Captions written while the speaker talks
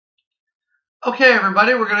Okay,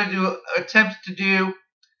 everybody, we're going to attempt to do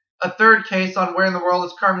a third case on Where in the World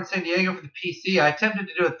is Carmen Sandiego for the PC. I attempted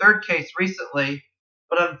to do a third case recently,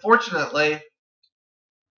 but unfortunately,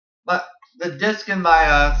 the disc in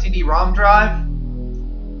my CD-ROM drive,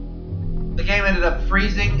 the game ended up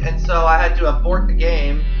freezing, and so I had to abort the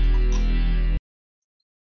game.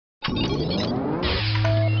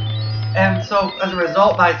 And so, as a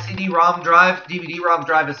result, my CD-ROM drive, DVD-ROM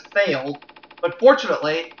drive has failed, but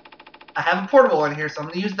fortunately, I have a portable one here, so I'm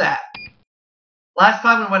going to use that. Last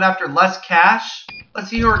time we went after less cash. Let's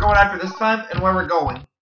see who we're going after this time and where we're going.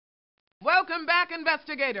 Welcome back,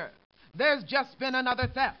 investigator. There's just been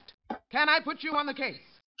another theft. Can I put you on the case?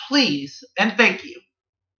 Please, and thank you.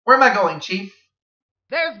 Where am I going, Chief?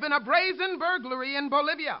 There's been a brazen burglary in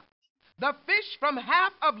Bolivia. The fish from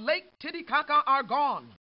half of Lake Titicaca are gone.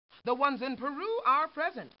 The ones in Peru are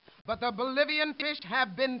present, but the Bolivian fish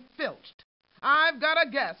have been filched. I've got to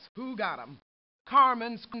guess who got them.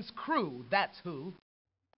 Carmen's crew, that's who.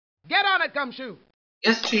 Get on it, Gumshoe.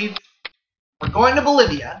 Yes, Chief. We're going to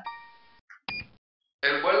Bolivia.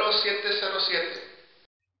 El vuelo 707.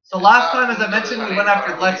 So last time, as I mentioned, we went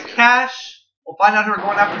after less cash. We'll find out who we're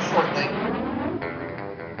going after shortly.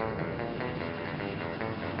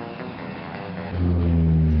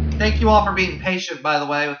 Thank you all for being patient, by the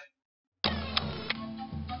way.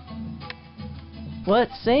 What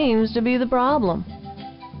seems to be the problem?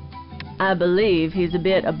 I believe he's a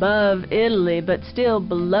bit above Italy, but still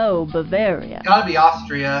below Bavaria. Gotta be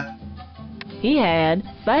Austria. He had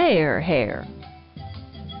fair hair.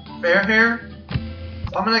 Fair hair?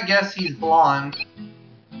 So I'm gonna guess he's blonde.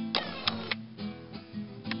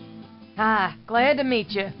 Hi, glad to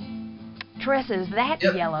meet you. Tresses that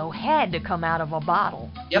Yep. yellow had to come out of a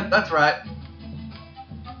bottle. Yep, that's right.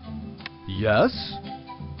 Yes?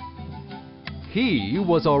 He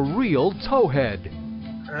was a real towhead.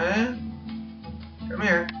 Okay. Come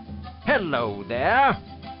here. Hello there.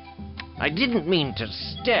 I didn't mean to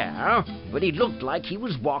stare, but he looked like he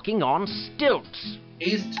was walking on stilts.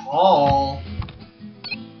 He's tall.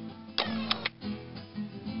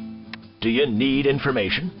 Do you need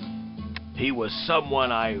information? He was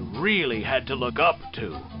someone I really had to look up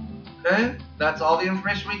to. Okay, that's all the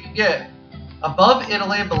information we can get. Above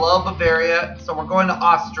Italy and below Bavaria, so we're going to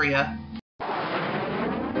Austria.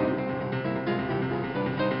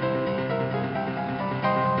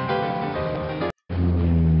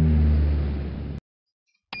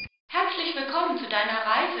 Herzlich willkommen zu deiner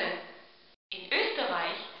Reise. In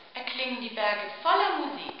Österreich erklingen die Berge voller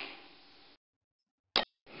Musik.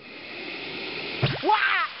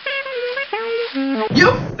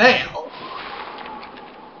 You fail!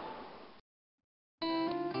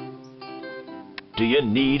 Do you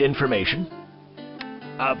need information?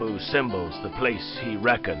 Abu Simbel's the place he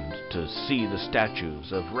reckoned to see the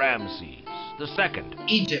statues of Ramses II.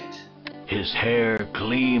 Egypt. His hair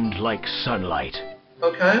gleamed like sunlight.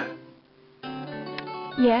 Okay.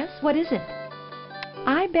 Yes, what is it?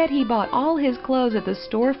 I bet he bought all his clothes at the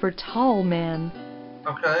store for tall men.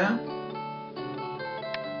 Okay.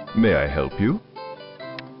 May I help you?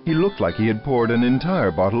 He looked like he had poured an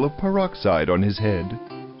entire bottle of peroxide on his head.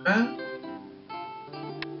 Okay.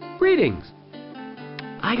 Greetings.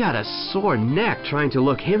 I got a sore neck trying to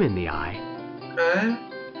look him in the eye. Okay.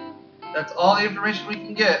 That's all the information we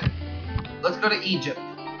can get. Let's go to Egypt.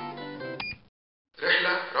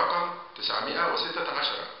 رحلة رقم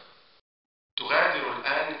 916 تغادر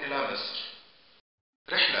الآن إلى مصر.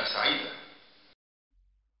 رحلة سعيدة.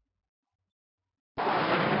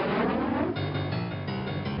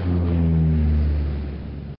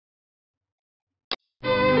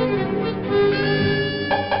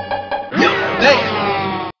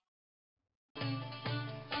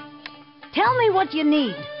 Tell me what you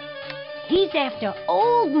need. He's after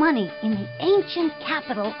old money in the ancient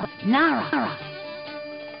capital of Nara.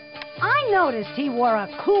 I noticed he wore a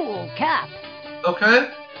cool cap. Okay.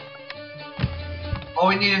 All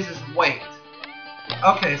we need is his weight.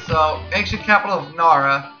 Okay, so ancient capital of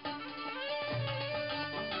Nara.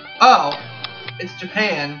 Oh, it's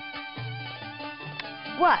Japan.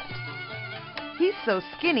 What? He's so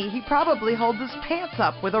skinny he probably holds his pants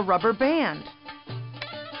up with a rubber band.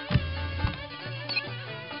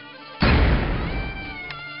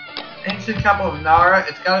 Ancient capital of Nara.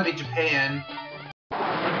 It's gotta be Japan.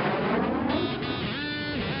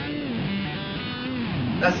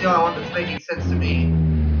 That's the only one that's making sense to me.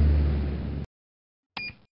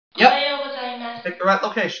 Yep. Pick the right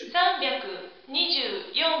location.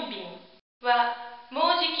 324便はも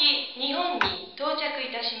うじき日本に到着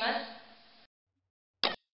いたします。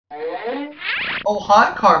 Oh,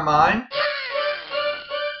 hi, Carmine.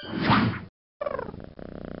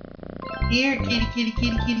 Here, kitty, kitty,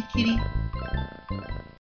 kitty, kitty, kitty.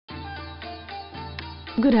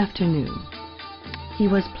 Good afternoon. He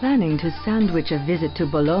was planning to sandwich a visit to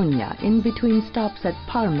Bologna in between stops at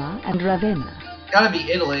Parma and Ravenna. Gotta be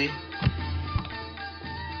Italy.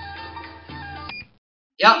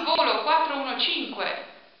 Yep. Il volo 415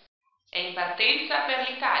 è in partenza per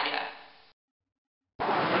l'Italia.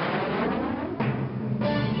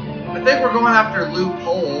 I think we're going after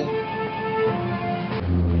loophole.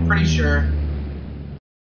 Pretty sure.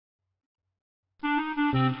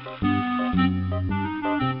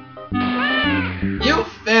 You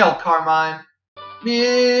failed, Carmine.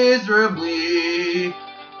 Miserably.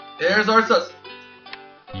 There's our sus.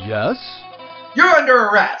 Yes? You're under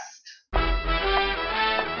arrest.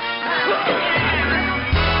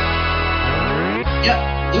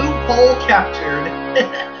 Yep, loophole captured.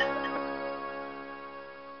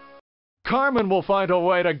 Carmen will find a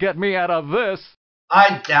way to get me out of this.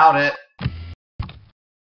 I doubt it.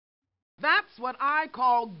 That's what I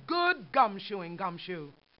call good gumshoeing,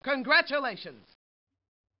 Gumshoe. Congratulations.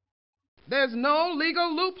 There's no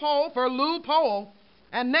legal loophole for loophole,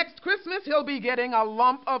 and next Christmas he'll be getting a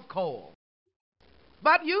lump of coal.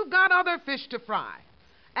 But you've got other fish to fry,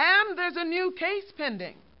 and there's a new case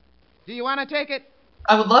pending. Do you want to take it?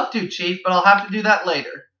 I would love to, Chief, but I'll have to do that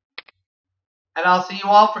later. And I'll see you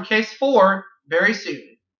all for Case 4 very soon.